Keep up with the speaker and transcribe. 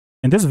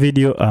In this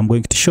video, I'm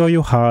going to show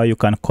you how you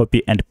can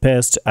copy and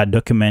paste a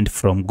document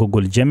from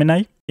Google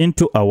Gemini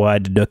into a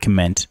Word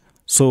document.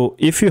 So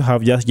if you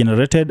have just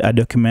generated a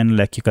document,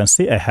 like you can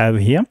see, I have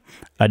here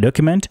a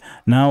document.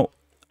 Now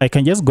I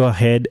can just go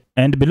ahead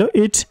and below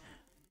it,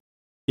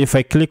 if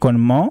I click on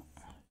more,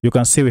 you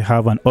can see we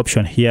have an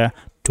option here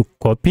to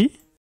copy,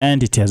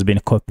 and it has been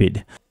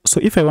copied.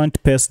 So if I want to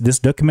paste this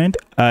document,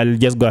 I'll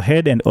just go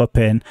ahead and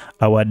open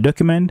a Word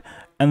document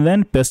and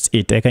then paste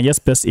it. I can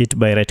just paste it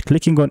by right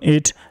clicking on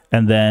it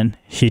and then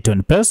hit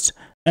on paste,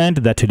 and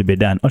that will be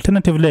done.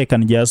 Alternatively, I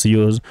can just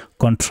use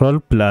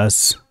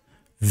Ctrl+V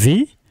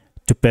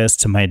to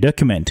paste my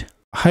document.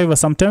 However,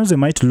 sometimes you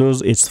might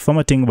lose its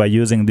formatting by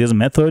using this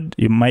method.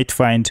 You might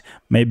find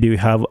maybe we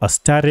have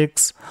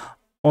asterisks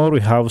or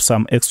we have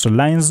some extra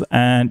lines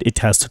and it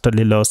has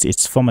totally lost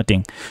its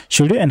formatting.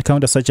 Should you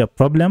encounter such a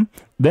problem,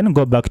 then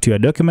go back to your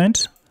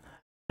document,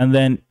 and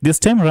then this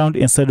time around,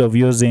 instead of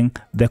using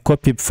the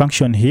copy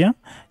function here,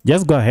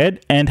 just go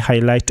ahead and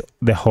highlight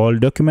the whole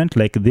document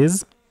like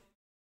this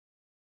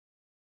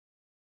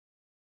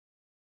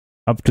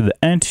up to the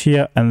end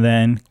here, and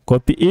then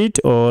copy it,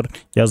 or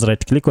just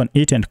right click on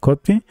it and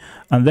copy,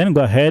 and then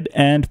go ahead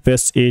and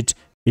paste it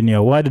in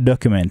your Word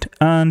document.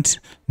 And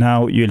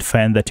now you'll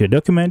find that your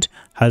document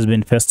has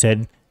been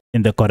pasted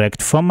in the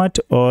correct format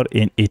or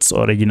in its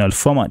original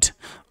format.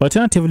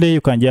 Alternatively, you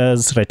can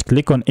just right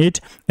click on it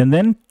and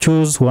then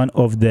choose one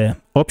of the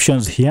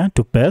options here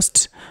to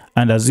paste.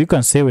 And as you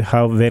can see, we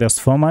have various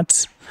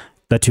formats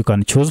that you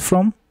can choose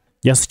from.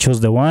 Just choose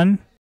the one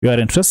you are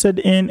interested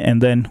in,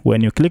 and then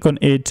when you click on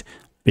it,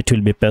 it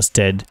will be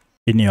pasted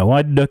in your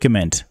Word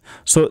document.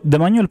 So the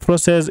manual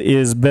process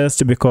is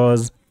best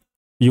because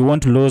you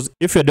won't lose.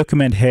 If your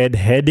document had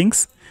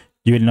headings,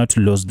 you will not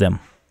lose them.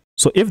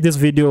 So if this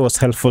video was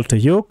helpful to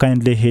you,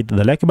 kindly hit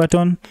the like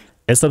button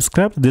and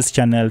subscribe to this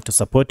channel to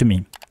support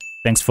me.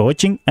 Thanks for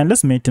watching, and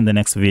let's meet in the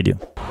next video.